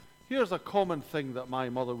Here's a common thing that my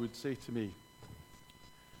mother would say to me.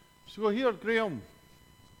 She'd go, "Here, Graham,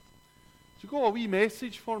 you got a wee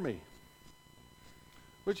message for me?"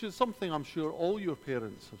 Which is something I'm sure all your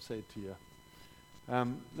parents have said to you.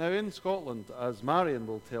 Now in Scotland, as Marion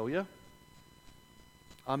will tell you,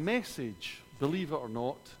 a message, believe it or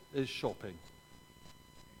not, is shopping.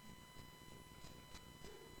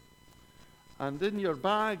 And in your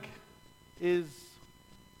bag is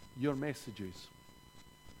your messages.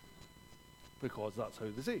 Because that's how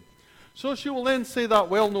they say. So she will then say that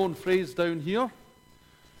well-known phrase down here.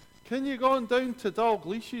 "Can you go on down to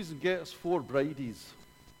Dalglish's and get us 4 bridies?"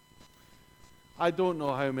 I don't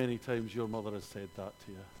know how many times your mother has said that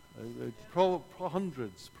to you.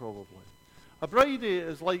 Hundreds, probably. A bridie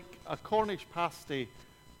is like a Cornish pasty,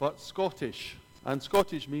 but Scottish. And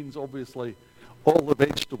Scottish means, obviously, all the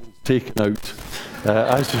vegetables taken out.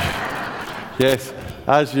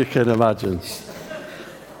 As you can imagine.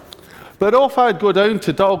 But off I'd go down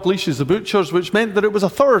to Dalglish's, the butcher's, which meant that it was a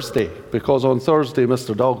Thursday, because on Thursday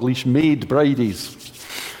Mr. Dalglish made bridies.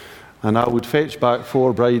 And I would fetch back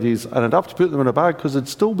 4 bridies, and I'd have to put them in a bag because they'd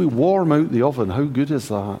still be warm out the oven. How good is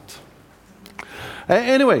that?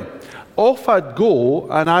 Anyway, off I'd go,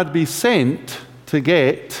 and I'd be sent to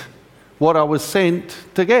get what I was sent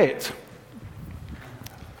to get.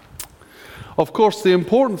 Of course, the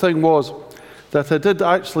important thing was that I did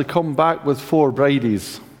actually come back with 4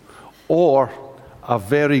 bridies, or a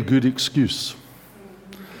very good excuse.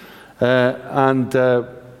 The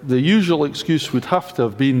usual excuse would have to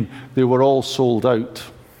have been they were all sold out.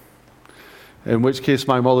 In which case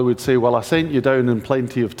my mother would say, "Well, I sent you down in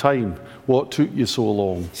plenty of time. What took you so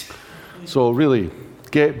long?" So really,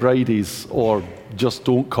 get bridies or just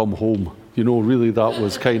don't come home. Really that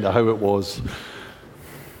was kind of how it was.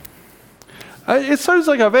 It sounds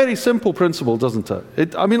like a very simple principle, doesn't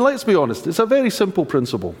it? Let's be honest. It's a very simple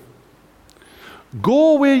principle.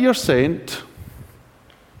 Go where you're sent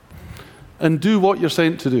and do what you're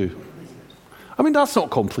sent to do. That's not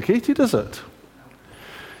complicated, is it?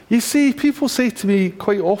 You see, people say to me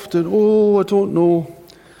quite often, "Oh, I don't know.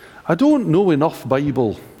 I don't know enough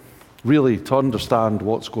Bible, really, to understand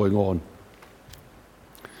what's going on."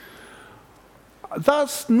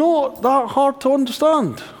 That's not that hard to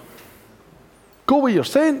understand. Go where you're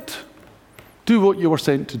sent. Do what you were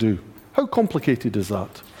sent to do. How complicated is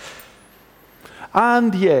that?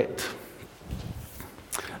 And yet,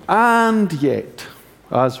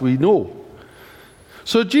 as we know.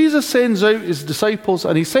 So Jesus sends out his disciples,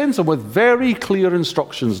 and he sends them with very clear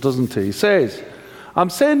instructions, doesn't he? He says, "I'm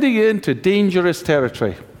sending you into dangerous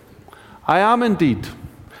territory. I am indeed.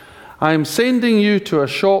 I am sending you to a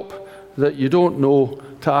shop that you don't know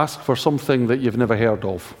to ask for something that you've never heard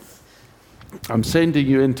of. I'm sending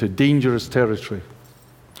you into dangerous territory.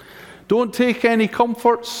 Don't take any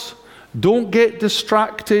comforts. Don't get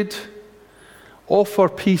distracted. Offer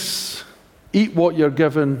peace. Eat what you're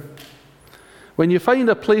given. When you find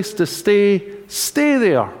a place to stay, stay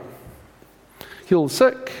there. Heal the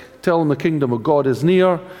sick. Tell them the kingdom of God is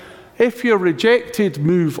near. If you're rejected,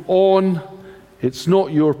 move on. It's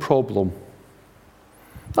not your problem."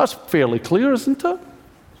 That's fairly clear, isn't it?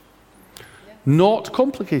 Yeah. Not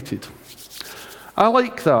complicated. I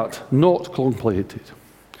like that. Not complicated.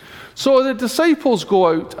 So the disciples go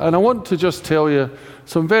out, and I want to just tell you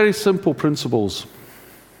some very simple principles.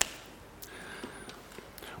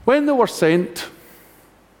 When they were sent,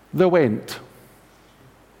 they went.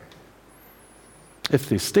 If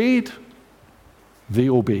they stayed, they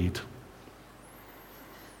obeyed.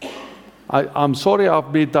 I'm sorry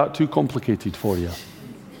I've made that too complicated for you.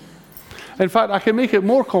 In fact, I can make it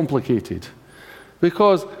more complicated,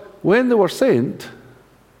 because when they were sent,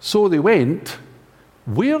 so they went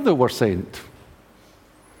where they were sent.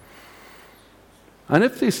 And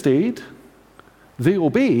if they stayed, they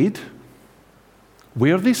obeyed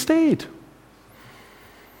where they stayed.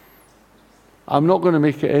 I'm not going to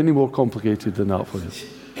make it any more complicated than that for you.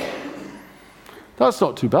 That's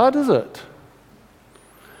not too bad, is it?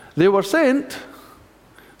 They were sent,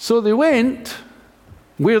 so they went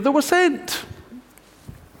where they were sent.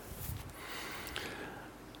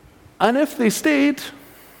 And if they stayed,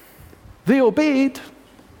 they obeyed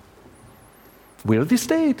where they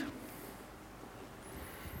stayed.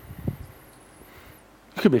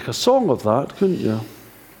 You could make a song of that, couldn't you?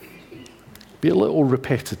 Be a little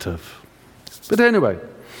repetitive. But anyway,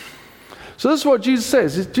 so this is what Jesus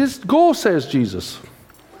says. It's just go, says Jesus.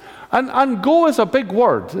 And go is a big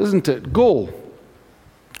word, isn't it? Go.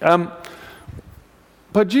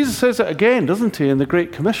 But Jesus says it again, doesn't he, in the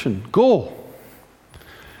Great Commission. Go.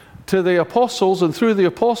 to the apostles, and through the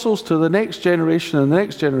apostles to the next generation, and the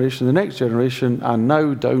next generation, the next generation, and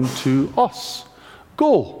now down to us.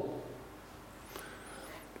 Go.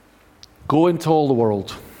 Go into all the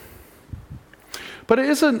world. But it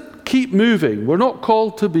isn't keep moving. We're not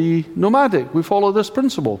called to be nomadic. We follow this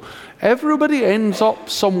principle. Everybody ends up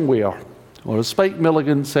somewhere. Or as Spike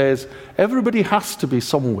Milligan says, everybody has to be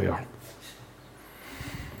somewhere.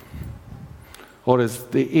 Or as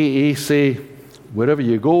the AA say, wherever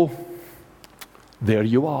you go, there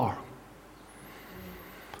you are.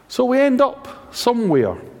 So we end up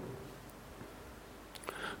somewhere.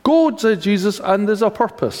 Go, said Jesus, and there's a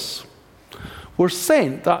purpose. We're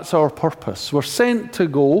sent, that's our purpose. We're sent to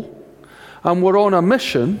go, and we're on a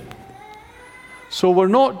mission. So we're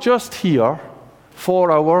not just here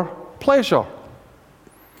for our pleasure.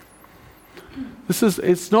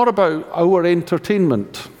 It's not about our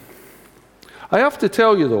entertainment. I have to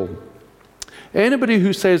tell you though, anybody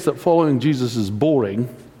who says that following Jesus is boring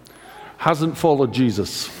hasn't followed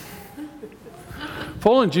Jesus.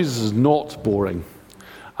 Following Jesus is not boring.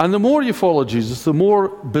 And the more you follow Jesus, the more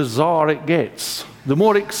bizarre it gets, the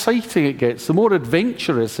more exciting it gets, the more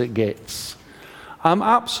adventurous it gets. I'm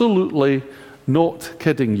absolutely not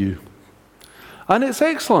kidding you. And it's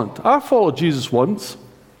excellent. I followed Jesus once.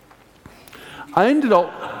 I ended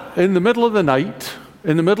up in the middle of the night,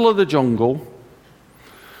 in the middle of the jungle,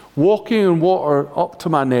 walking in water up to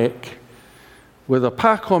my neck, with a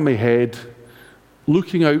pack on my head,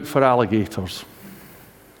 looking out for alligators.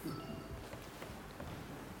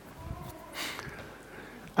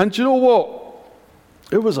 And do you know what?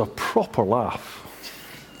 It was a proper laugh.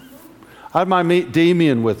 I had my mate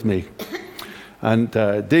Damien with me. And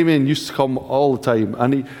Damien used to come all the time.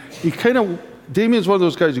 And Damien's one of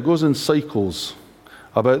those guys who goes in cycles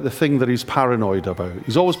about the thing that he's paranoid about.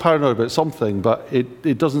 He's always paranoid about something, but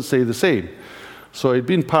it doesn't stay the same. So he'd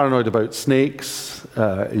been paranoid about snakes.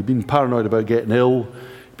 He'd been paranoid about getting ill.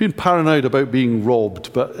 He'd been paranoid about being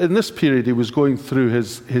robbed. But in this period, he was going through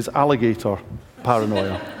his alligator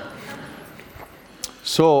paranoia.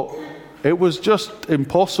 So it was just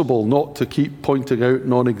impossible not to keep pointing out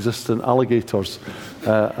non-existent alligators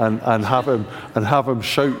and have him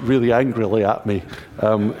shout really angrily at me.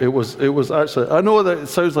 It was actually, I know that it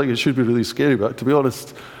sounds like it should be really scary, but to be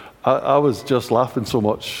honest, I was just laughing so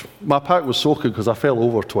much. My pack was soaking because I fell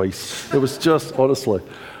over twice. It was just, honestly,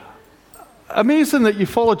 amazing that you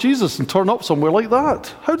follow Jesus and turn up somewhere like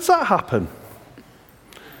that. How does that happen?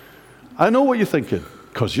 I know what you're thinking.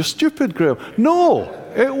 Because you're stupid, Graham. No,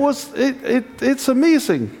 it's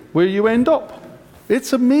amazing where you end up.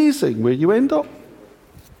 It's amazing where you end up.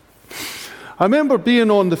 I remember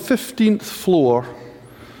being on the 15th floor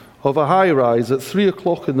of a high-rise at 3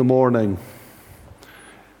 o'clock in the morning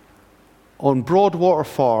on Broadwater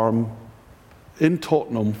Farm in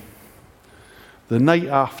Tottenham the night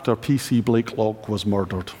after P.C. Blakelock was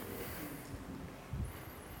murdered.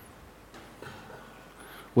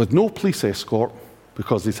 With no police escort,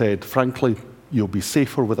 because they said, frankly, you'll be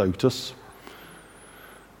safer without us.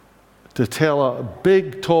 To tell a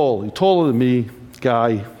big, taller than me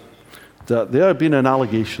guy that there had been an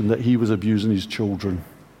allegation that he was abusing his children.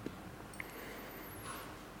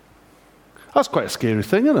 That's quite a scary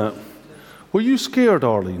thing, isn't it? Were you scared,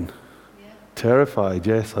 Arlene? Yeah. Terrified,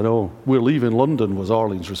 yes, I know. We're leaving London was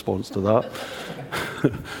Arlene's response to that.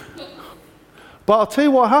 But I'll tell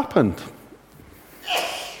you what happened.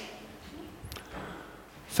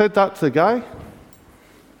 Said that to the guy,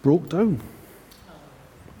 broke down.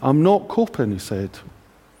 I'm not coping, he said.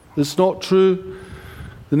 It's not true.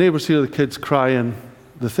 The neighbours hear the kids crying.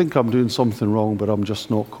 They think I'm doing something wrong, but I'm just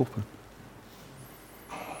not coping.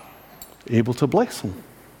 Able to bless them.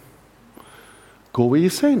 Go where you're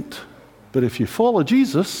sent. But if you follow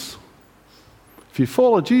Jesus,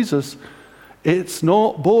 it's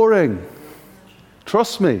not boring.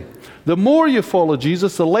 Trust me. The more you follow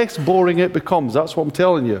Jesus, the less boring it becomes. That's what I'm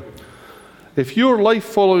telling you. If your life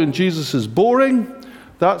following Jesus is boring,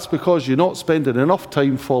 that's because you're not spending enough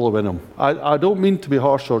time following him. I don't mean to be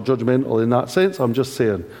harsh or judgmental in that sense. I'm just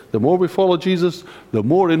saying, the more we follow Jesus, the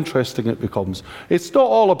more interesting it becomes. It's not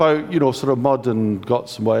all about, sort of mud and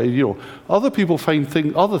guts and whatever. Other people find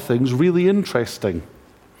other things really interesting.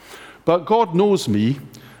 But God knows me,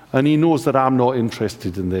 and he knows that I'm not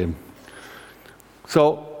interested in them.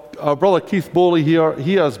 So, our brother Keith Bowley here,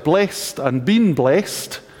 he has blessed and been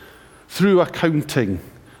blessed through accounting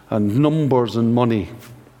and numbers and money.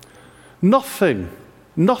 Nothing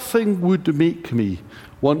would make me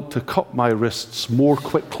want to cut my wrists more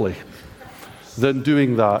quickly than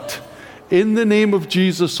doing that. In the name of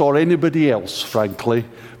Jesus or anybody else, frankly,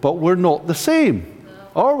 but we're not the same,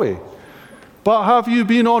 are we? But have you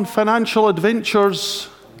been on financial adventures,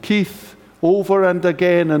 Keith, over and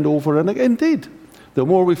again and over and again? Indeed. The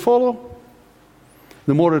more we follow,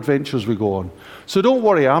 the more adventures we go on. So don't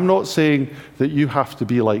worry, I'm not saying that you have to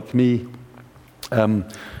be like me.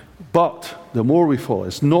 But the more we follow,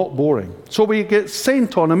 it's not boring. So we get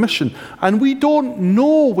sent on a mission, and we don't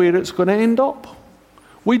know where it's going to end up.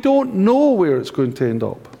 We don't know where it's going to end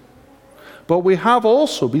up. But we have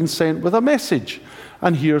also been sent with a message.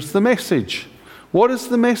 And here's the message. What is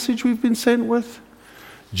the message we've been sent with?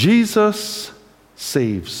 Jesus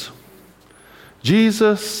saves.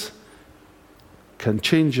 Jesus can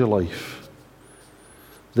change your life.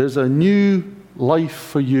 There's a new life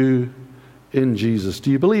for you in Jesus.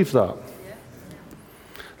 Do you believe that? Yes.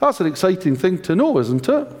 That's an exciting thing to know, isn't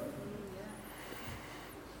it? Yeah.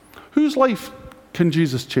 Whose life can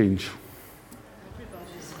Jesus change?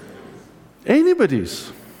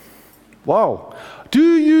 Anybody's. Wow.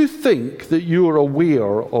 Do you think that you're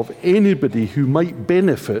aware of anybody who might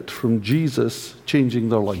benefit from Jesus changing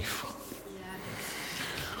their life?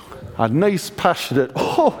 A nice, passionate,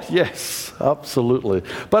 oh, yes, absolutely.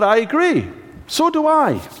 But I agree. So do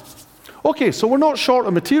I. Okay, so we're not short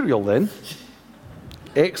of material then.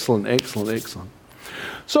 Excellent, excellent, excellent.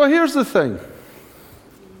 So here's the thing.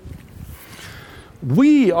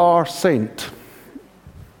 We are sent.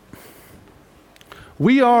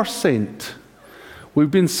 We are sent. We've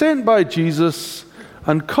been sent by Jesus,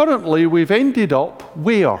 and currently we've ended up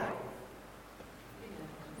where?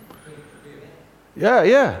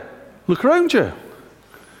 Yeah. Look around you.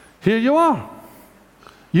 Here you are.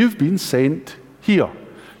 You've been sent here.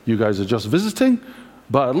 You guys are just visiting,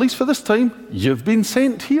 but at least for this time, you've been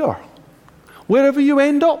sent here. Wherever you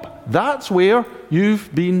end up, that's where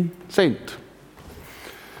you've been sent.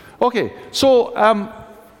 Okay, so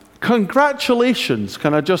congratulations,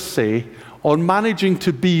 can I just say, on managing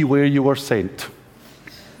to be where you were sent.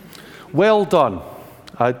 Well done.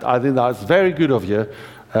 I think that's very good of you,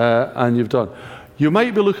 and you've done. You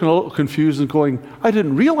might be looking a little confused and going, I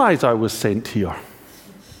didn't realize I was sent here.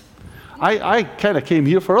 I kind of came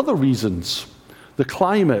here for other reasons. The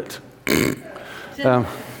climate.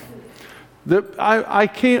 I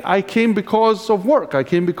came because of work. I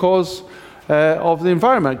came because of the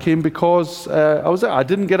environment. I came because I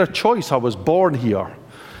didn't get a choice. I was born here.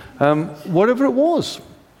 Whatever it was.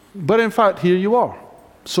 But in fact, here you are.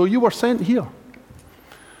 So you were sent here.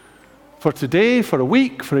 For today, for a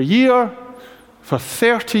week, for a year, for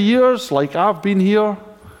 30 years, like I've been here.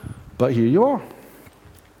 But here you are.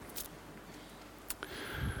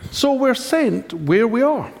 So we're sent where we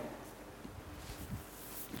are.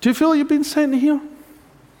 Do you feel you've been sent here?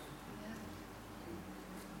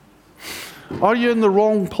 Are you in the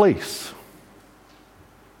wrong place?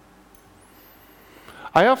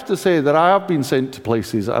 I have to say that I have been sent to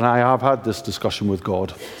places, and I have had this discussion with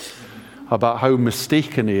God about how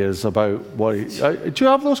mistaken He is about what He... do you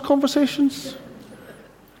have those conversations?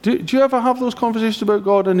 Do you ever have those conversations about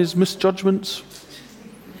God and His misjudgments?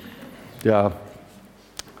 Yeah.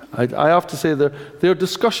 I have to say there are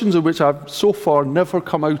discussions in which I've so far never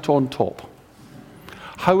come out on top.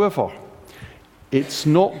 However, it's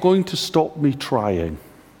not going to stop me trying.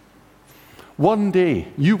 One day,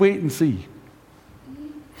 you wait and see.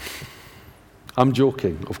 I'm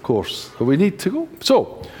joking, of course. But we need to go.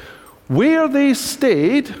 So, where they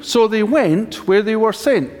stayed, so they went where they were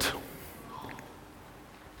sent.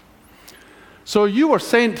 So you were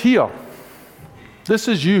sent here. This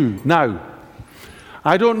is you now.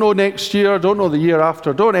 I don't know next year, don't know the year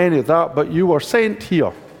after, don't know any of that, but you were sent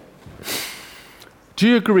here. Do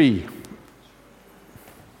you agree?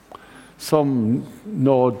 Some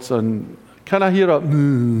nods, and can I hear a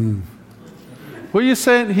Were you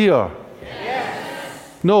sent here?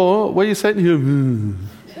 Yes. No, were you sent here?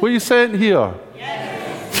 Were you sent here?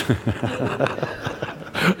 Yes.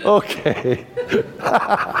 Okay.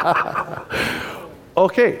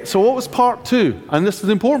 Okay, so what was part 2? And this is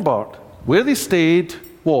the important part. Where they stayed,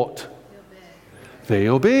 what? They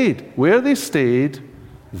obeyed. Where they stayed,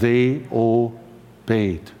 they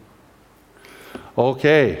obeyed.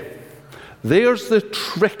 Okay. There's the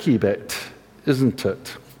tricky bit, isn't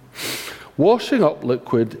it? Washing up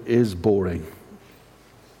liquid is boring.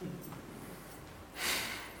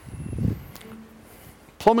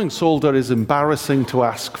 Plumbing solder is embarrassing to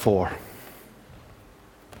ask for.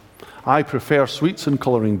 I prefer sweets and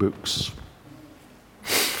colouring books.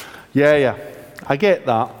 Yeah, I get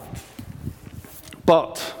that.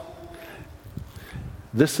 But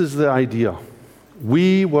this is the idea.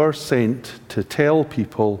 We were sent to tell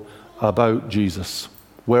people about Jesus,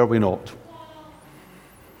 were we not?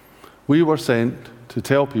 We were sent to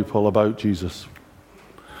tell people about Jesus.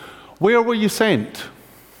 Where were you sent?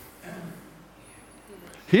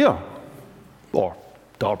 Here, or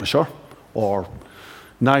Derbyshire, or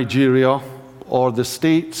Nigeria, or the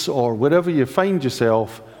States, or wherever you find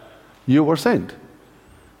yourself, you were sent.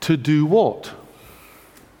 To do what?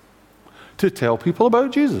 To tell people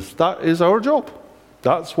about Jesus. That is our job.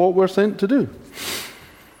 That's what we're sent to do.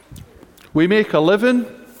 We make a living,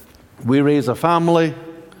 we raise a family,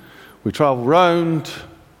 we travel around,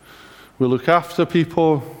 we look after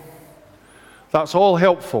people. That's all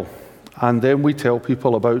helpful. And then we tell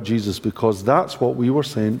people about Jesus because that's what we were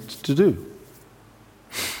sent to do.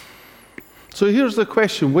 So here's the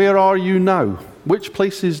question, where are you now? Which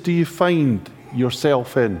places do you find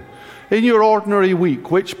yourself in? In your ordinary week,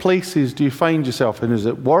 which places do you find yourself in? Is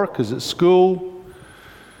it work? Is it school?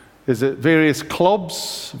 Is it various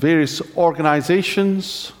clubs, various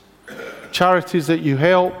organizations, charities that you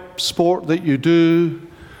help, sport that you do?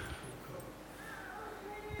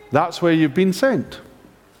 That's where you've been sent.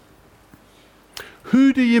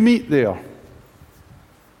 Who do you meet there?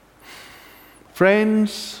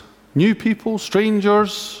 Friends, new people,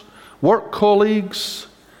 strangers, work colleagues,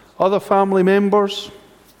 other family members?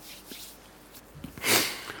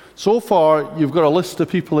 So far, you've got a list of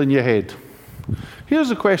people in your head.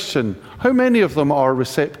 Here's a question. How many of them are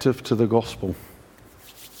receptive to the gospel?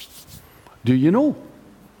 Do you know?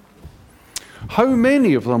 How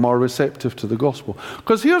many of them are receptive to the gospel?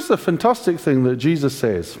 Because here's the fantastic thing that Jesus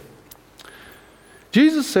says.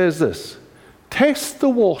 Jesus says this, test the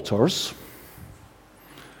waters,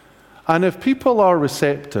 and if people are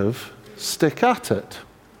receptive, stick at it.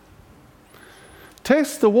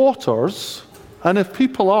 Test the waters, and if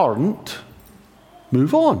people aren't,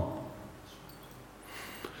 move on.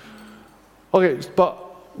 Okay, but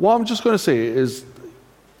what I'm just going to say is,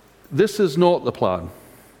 this is not the plan.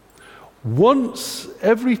 Once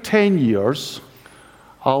every 10 years,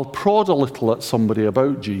 I'll prod a little at somebody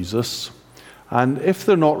about Jesus, and if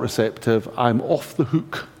they're not receptive, I'm off the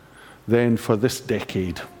hook then for this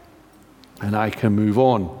decade, and I can move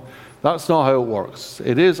on. That's not how it works.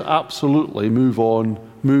 It is absolutely move on,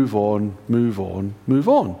 move on, move on, move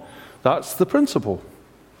on. That's the principle.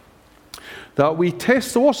 That we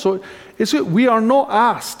test the water. So we are not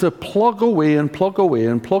asked to plug away and plug away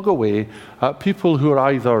and plug away at people who are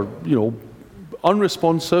either,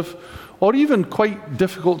 unresponsive or even quite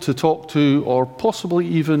difficult to talk to or possibly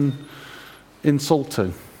even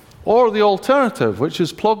insulting. Or the alternative, which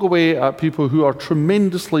is plug away at people who are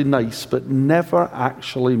tremendously nice but never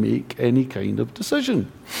actually make any kind of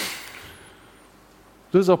decision.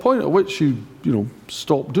 There's a point at which you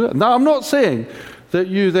stop doing it. Now, I'm not saying that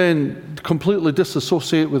you then completely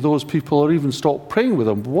disassociate with those people or even stop praying with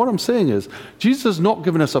them. But what I'm saying is, Jesus has not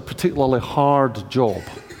given us a particularly hard job.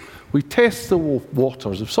 We test the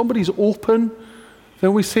waters. If somebody's open,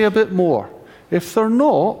 then we say a bit more. If they're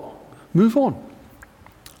not, move on.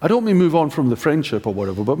 I don't mean move on from the friendship or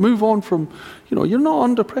whatever, but move on from, you're not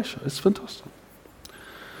under pressure. It's fantastic.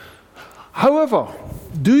 However,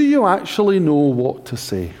 do you actually know what to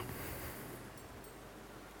say?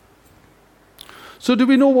 So do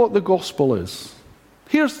we know what the gospel is?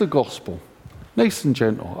 Here's the gospel, nice and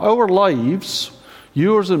gentle. Our lives,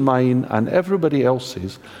 yours and mine and everybody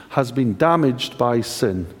else's, has been damaged by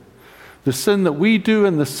sin. The sin that we do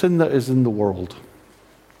and the sin that is in the world.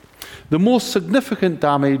 The most significant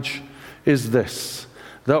damage is this,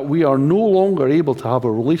 that we are no longer able to have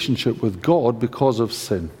a relationship with God because of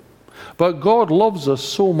sin. But God loves us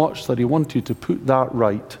so much that he wanted to put that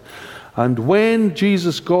right. And when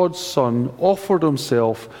Jesus, God's Son, offered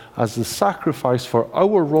himself as the sacrifice for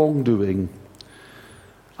our wrongdoing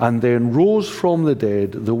and then rose from the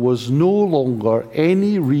dead, there was no longer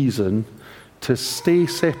any reason to stay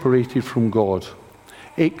separated from God,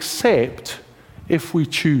 except if we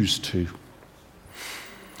choose to.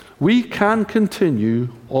 We can continue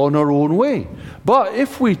on our own way. But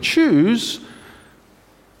if we choose,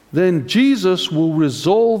 then Jesus will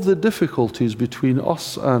resolve the difficulties between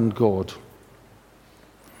us and God.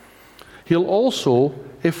 He'll also,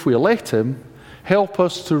 if we let him, help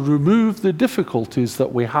us to remove the difficulties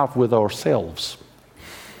that we have with ourselves.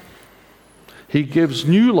 He gives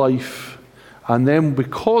new life, and then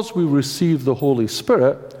because we receive the Holy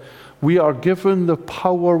Spirit, we are given the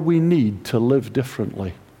power we need to live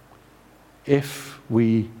differently, if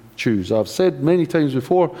we choose. I've said many times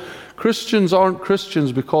before, Christians aren't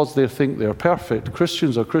Christians because they think they're perfect.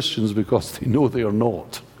 Christians are Christians because they know they are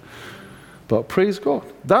not. But praise God,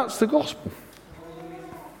 that's the gospel.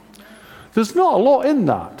 There's not a lot in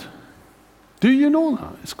that. Do you know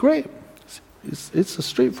that? It's great. It's a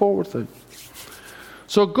straightforward thing.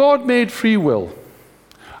 So God made free will.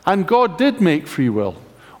 And God did make free will.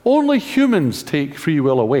 Only humans take free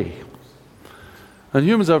will away. And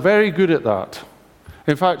humans are very good at that.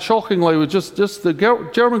 In fact, shockingly, just the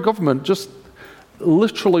German government just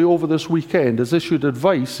literally over this weekend has issued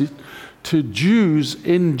advice to Jews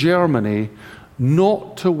in Germany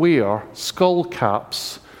not to wear skull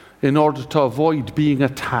caps in order to avoid being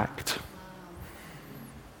attacked.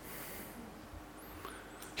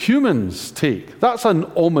 Humans take. That's an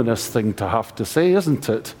ominous thing to have to say, isn't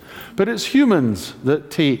it? But it's humans that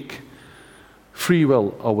take free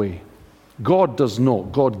will away. God does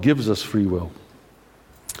not. God gives us free will.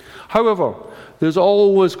 However, there's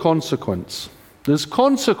always consequence. There's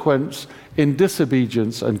consequence in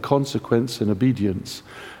disobedience and consequence in obedience.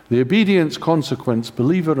 The obedience consequence,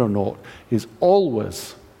 believe it or not, is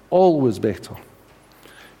always, always better,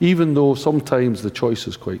 even though sometimes the choice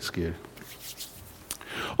is quite scary.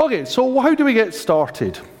 Okay, so how do we get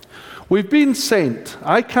started? We've been sent.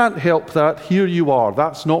 I can't help that. Here you are.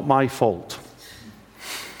 That's not my fault.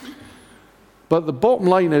 But the bottom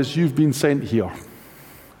line is you've been sent here.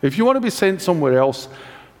 If you want to be sent somewhere else,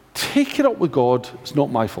 take it up with God. It's not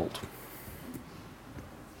my fault.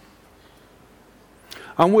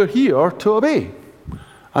 And we're here to obey.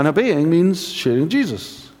 And obeying means sharing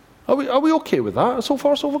Jesus. Are we okay with that? So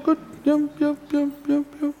far, so good? Yeah.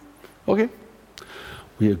 Okay.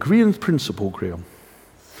 We agree in principle, Graham.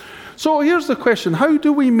 So here's the question. How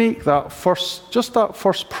do we make that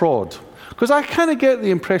first prod? Because I kind of get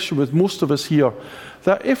the impression with most of us here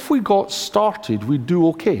that if we got started, we'd do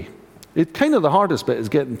okay. It kind of the hardest bit is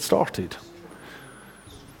getting started.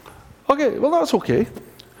 Okay, well that's okay.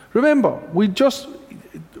 Remember,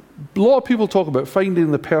 a lot of people talk about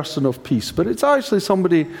finding the person of peace, but it's actually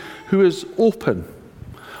somebody who is open.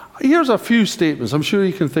 Here's a few statements. I'm sure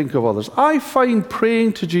you can think of others. I find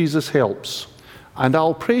praying to Jesus helps, and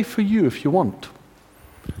I'll pray for you if you want.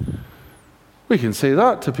 We can say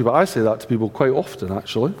that to people. I say that to people quite often,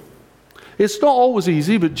 actually. It's not always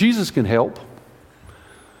easy, but Jesus can help.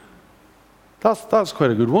 That's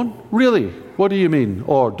quite a good one. Really? What do you mean?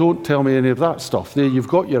 Or don't tell me any of that stuff. There, you've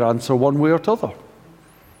got your answer one way or t'other.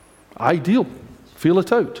 Ideal. Feel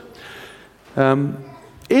it out.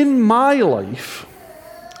 In my life,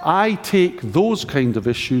 I take those kind of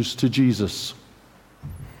issues to Jesus.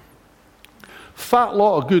 Fat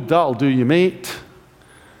lot of good, that'll do you, mate.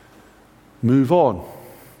 Move on.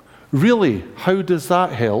 Really, how does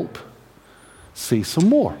that help? Say some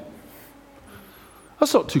more.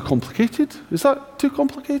 That's not too complicated. Is that too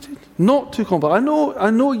complicated? Not too complicated. I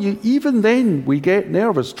know you, even then we get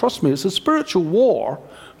nervous. Trust me, it's a spiritual war,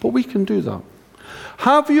 but we can do that.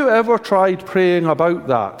 Have you ever tried praying about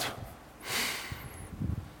that?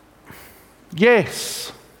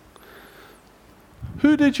 Yes.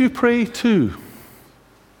 Who did you pray to?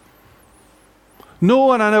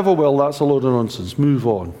 No, and I never will. That's a load of nonsense. Move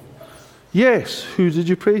on. Yes, who did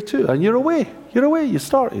you pray to? And you're away. You're away. You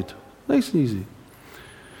started. Nice and easy.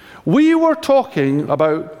 We were talking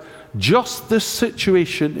about just this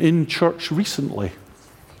situation in church recently.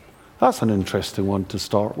 That's an interesting one to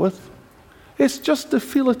start with. It's just to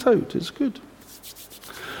feel it out. It's good.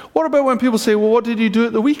 What about when people say, well, what did you do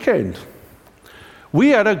at the weekend? We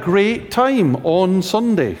had a great time on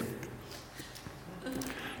Sunday.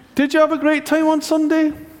 Did you have a great time on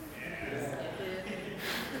Sunday?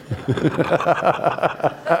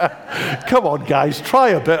 Come on, guys, try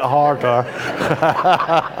a bit harder.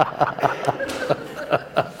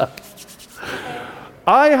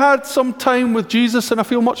 I had some time with Jesus and I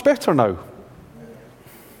feel much better now.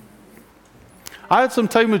 I had some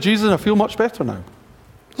time with Jesus and I feel much better now.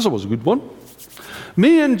 This was a good one.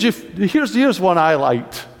 Here's one I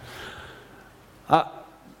liked.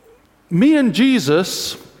 Me and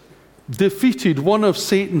Jesus defeated one of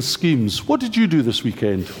Satan's schemes. What did you do this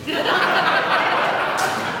weekend?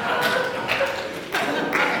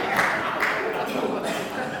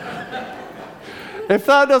 If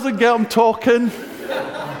that doesn't get them talking,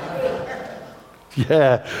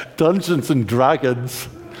 yeah, Dungeons and Dragons,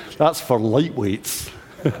 that's for lightweights.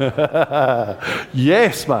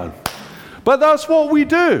 Yes, man. But that's what we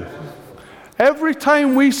do. Every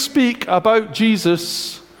time we speak about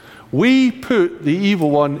Jesus, we put the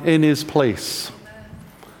evil one in his place.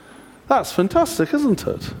 That's fantastic, isn't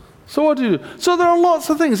it? So what do you do? So there are lots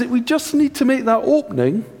of things that we just need to make that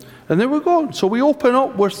opening, and there we go. So we open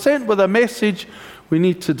up, we're sent with a message, we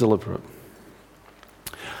need to deliver it.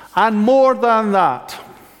 And more than that,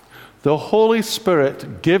 the Holy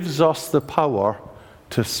Spirit gives us the power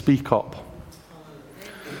to speak up.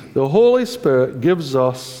 The Holy Spirit gives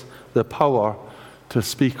us the power to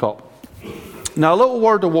speak up. Now, a little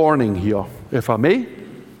word of warning here, if I may.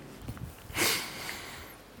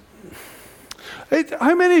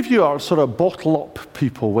 How many of you are sort of bottle up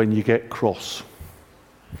people when you get cross?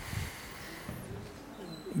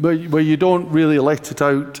 Where you don't really let it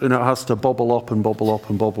out and it has to bubble up and bubble up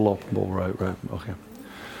and bubble up and bubble out, right? Okay.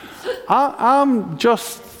 I'm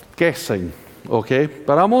just guessing, okay,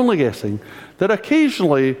 but I'm only guessing, that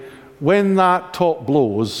occasionally when that top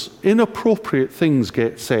blows, inappropriate things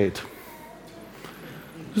get said.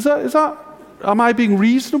 Is that, am I being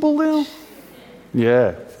reasonable there?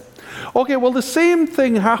 Yeah. Okay, well, the same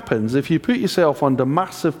thing happens if you put yourself under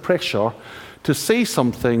massive pressure to say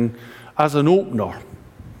something as an opener.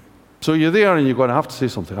 So you're there and you're going, I have to say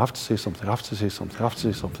something, I have to say something, I have to say something, I have to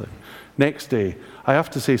say something. Next day, I have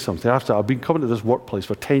to say something. I've been coming to this workplace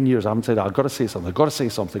for 10 years. I haven't said that. I've got to say something, I've got to say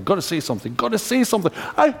something, got to say something, got to say something.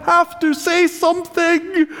 I have to say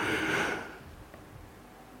something.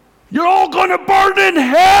 You're all going to burn in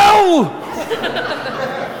hell.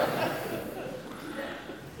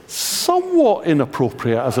 Somewhat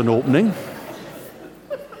inappropriate as an opening.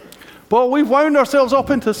 But we've wound ourselves up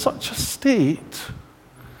into such a state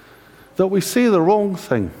that we say the wrong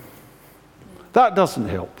thing. That doesn't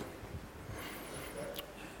help.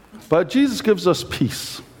 But Jesus gives us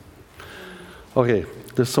peace. Okay,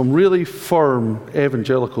 there's some really firm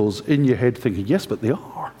evangelicals in your head thinking, yes, but they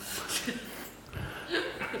are.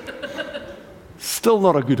 Still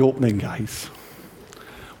not a good opening, guys.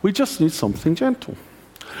 We just need something gentle.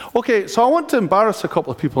 Okay, so I want to embarrass a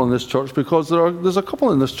couple of people in this church because there's a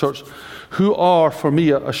couple in this church who are, for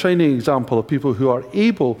me, a shining example of people who are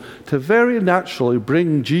able to very naturally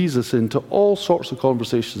bring Jesus into all sorts of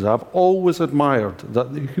conversations. I've always admired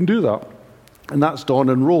that you can do that. And that's Don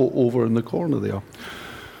and Ro over in the corner there.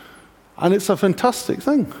 And it's a fantastic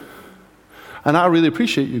thing. And I really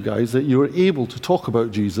appreciate you guys that you're able to talk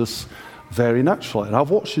about Jesus very naturally. And I've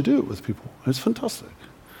watched you do it with people. It's fantastic.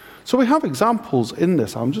 So we have examples in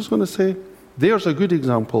this. I'm just going to say, there's a good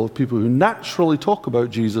example of people who naturally talk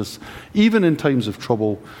about Jesus, even in times of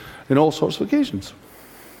trouble, in all sorts of occasions.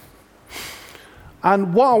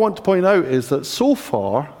 And what I want to point out is that so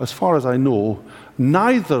far as I know,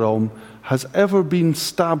 neither of them has ever been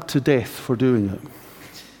stabbed to death for doing it.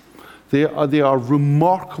 They are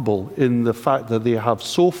remarkable in the fact that they have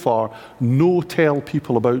so far no tell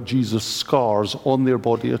people about Jesus scars on their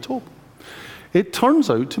body at all. It turns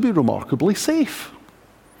out to be remarkably safe,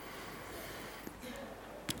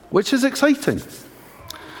 which is exciting.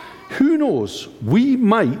 Who knows? We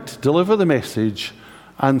might deliver the message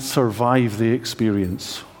and survive the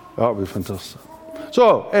experience. That would be fantastic.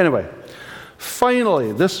 So, anyway,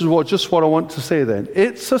 finally, this is what I want to say then.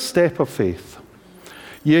 It's a step of faith.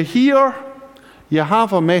 You hear, you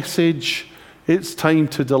have a message, it's time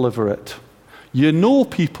to deliver it. You know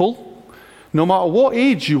people, no matter what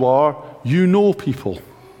age you are, you know people.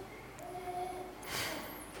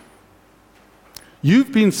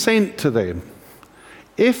 You've been sent to them.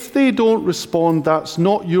 If they don't respond, that's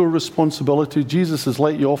not your responsibility. Jesus has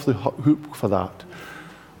let you off the hook for that.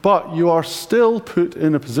 But you are still put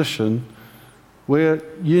in a position where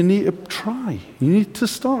you need to try. You need to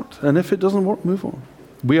start. And if it doesn't work, move on.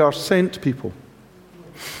 We are sent people.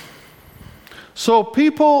 So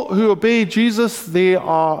people who obey Jesus,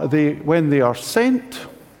 when they are sent,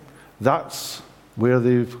 that's where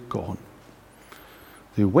they've gone.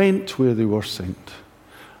 They went where they were sent.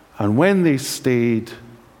 And when they stayed,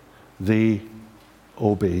 they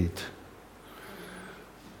obeyed.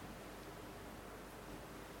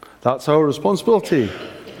 That's our responsibility.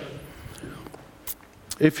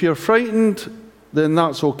 If you're frightened, then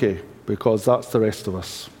that's okay, because that's the rest of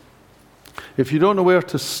us. If you don't know where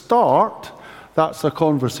to start, that's a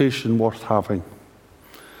conversation worth having.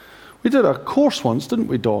 We did a course once, didn't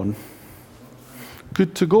we, Dawn?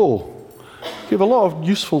 Good to go. Gave a lot of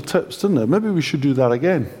useful tips, didn't it? Maybe we should do that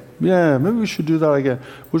again. Yeah, maybe we should do that again.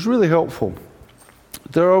 It was really helpful.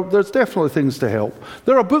 There's definitely things to help.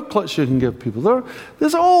 There are booklets you can give people.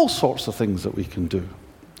 There's all sorts of things that we can do.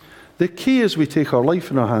 The key is we take our life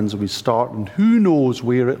in our hands and we start, and who knows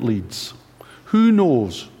where it leads? Who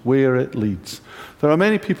knows where it leads? There are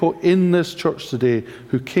many people in this church today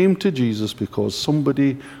who came to Jesus because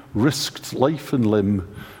somebody risked life and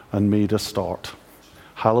limb and made a start.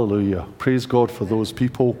 Hallelujah. Praise God for those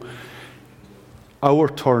people. Our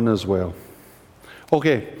turn as well.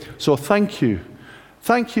 Okay, so thank you.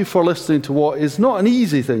 Thank you for listening to what is not an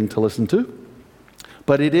easy thing to listen to,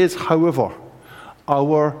 but it is, however,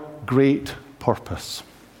 our great purpose.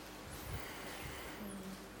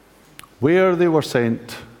 Where they were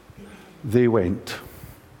sent, they went.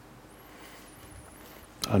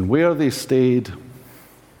 And where they stayed,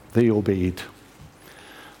 they obeyed.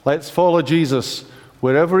 Let's follow Jesus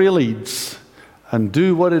wherever he leads and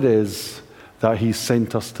do what it is that He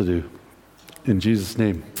sent us to do. In Jesus'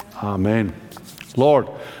 name, amen. Lord,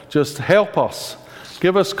 just help us.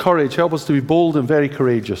 Give us courage. Help us to be bold and very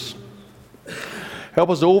courageous. Help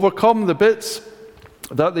us to overcome the bits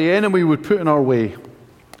that the enemy would put in our way.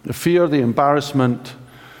 The fear, the embarrassment,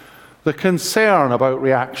 the concern about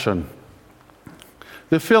reaction,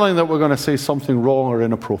 the feeling that we're going to say something wrong or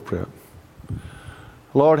inappropriate.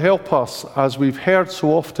 Lord, help us, as we've heard so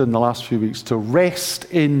often the last few weeks, to rest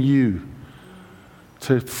in you,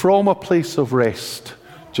 to, from a place of rest,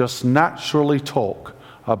 just naturally talk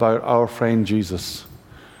about our friend Jesus,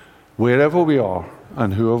 wherever we are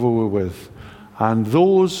and whoever we're with, and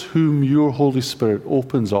those whom your Holy Spirit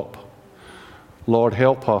opens up. Lord,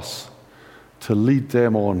 help us to lead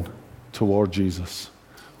them on toward Jesus.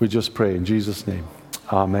 We just pray in Jesus' name.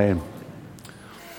 Amen.